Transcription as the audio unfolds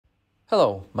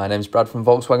Hello, my name is Brad from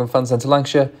Volkswagen Van Centre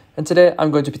Lancashire, and today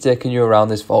I'm going to be taking you around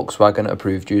this Volkswagen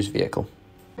approved used vehicle.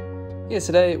 Here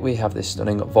today we have this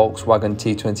stunning Volkswagen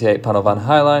T28 panel van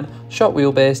Highline short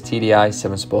wheelbase TDI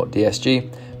 7sp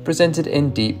DSG, presented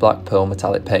in deep black pearl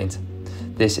metallic paint.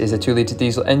 This is a 2-litre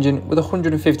diesel engine with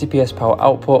 150 PS power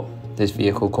output. This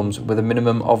vehicle comes with a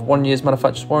minimum of 1 year's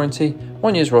manufacturer's warranty,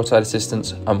 1 year's roadside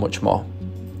assistance and much more.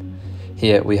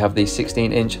 Here we have the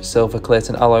 16-inch silver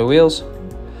Clayton alloy wheels.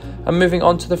 And moving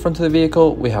on to the front of the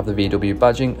vehicle, we have the VW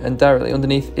badging, and directly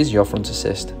underneath is your front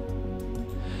assist.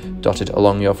 Dotted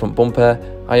along your front bumper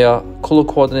are your colour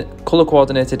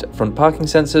coordinated front parking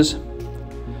sensors,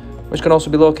 which can also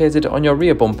be located on your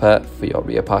rear bumper for your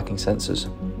rear parking sensors.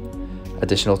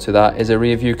 Additional to that is a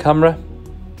rear view camera,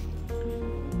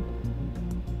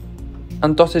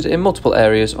 and dotted in multiple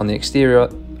areas on the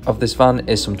exterior of this van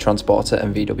is some transporter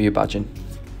and VW badging.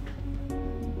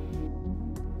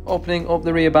 Opening up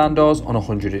the rear barn doors on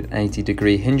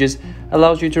 180-degree hinges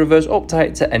allows you to reverse up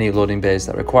tight to any loading bays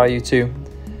that require you to,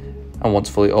 and once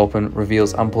fully open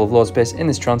reveals ample load space in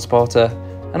this transporter.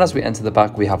 And as we enter the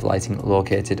back, we have lighting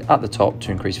located at the top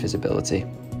to increase visibility.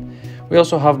 We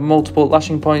also have multiple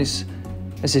lashing points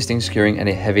assisting securing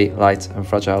any heavy, light and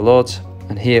fragile loads,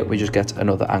 and here we just get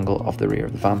another angle of the rear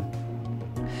of the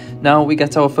van. Now we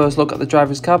get our first look at the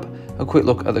driver's cab, a quick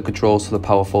look at the controls for the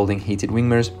power folding heated wing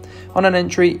mirrors. On an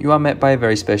entry, you are met by a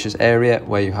very spacious area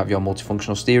where you have your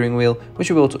multifunctional steering wheel, which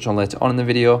we will touch on later on in the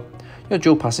video, your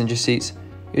dual passenger seats,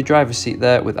 your driver's seat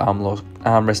there with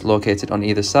armrest located on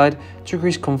either side to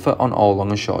increase comfort on all long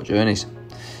and short journeys.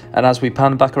 And as we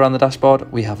pan back around the dashboard,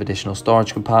 we have additional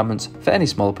storage compartments for any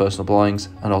smaller personal belongings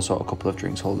and also a couple of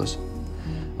drinks holders,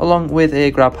 along with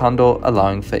a grab handle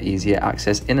allowing for easier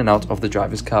access in and out of the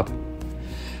driver's cab.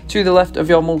 To the left of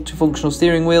your multifunctional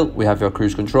steering wheel, we have your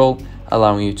cruise control,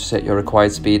 allowing you to set your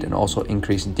required speed and also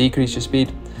increase and decrease your speed.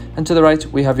 And to the right,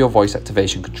 we have your voice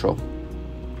activation control.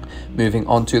 Moving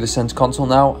on to the center console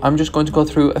now, I'm just going to go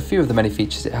through a few of the many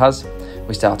features it has.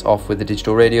 We start off with the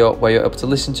digital radio, where you're able to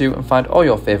listen to and find all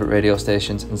your favorite radio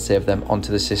stations and save them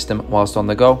onto the system whilst on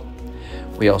the go.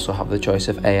 We also have the choice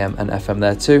of AM and FM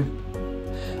there too.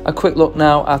 A quick look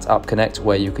now at AppConnect,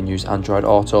 where you can use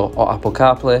AndroidAuto or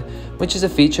AppleCarplay, which is a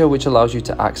feature which allows you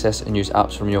to access and use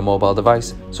apps from your mobile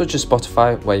device, such as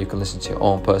Spotify, where you can listen to your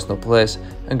own personal playlist,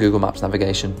 and Google Maps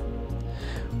navigation.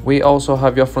 We also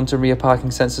have your front and rear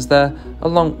parking sensors there,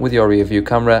 along with your rear view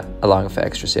camera, allowing for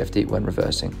extra safety when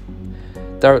reversing.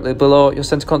 Directly below your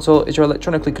center console is your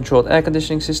electronically controlled air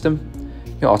conditioning system,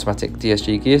 your automatic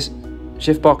DSG gear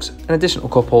shift box, an additional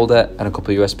cup holder and a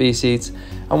couple of USB seats,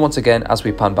 and once again as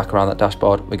we pan back around that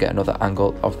dashboard we get another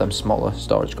angle of them smaller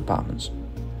storage compartments.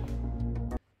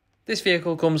 This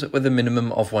vehicle comes with a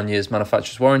minimum of 1 year's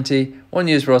manufacturer's warranty, 1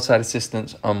 year's roadside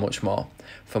assistance and much more.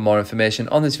 For more information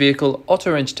on this vehicle or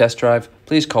to arrange a test drive,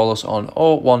 please call us on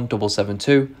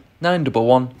 01772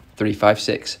 911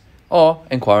 356 or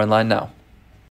inquire online now.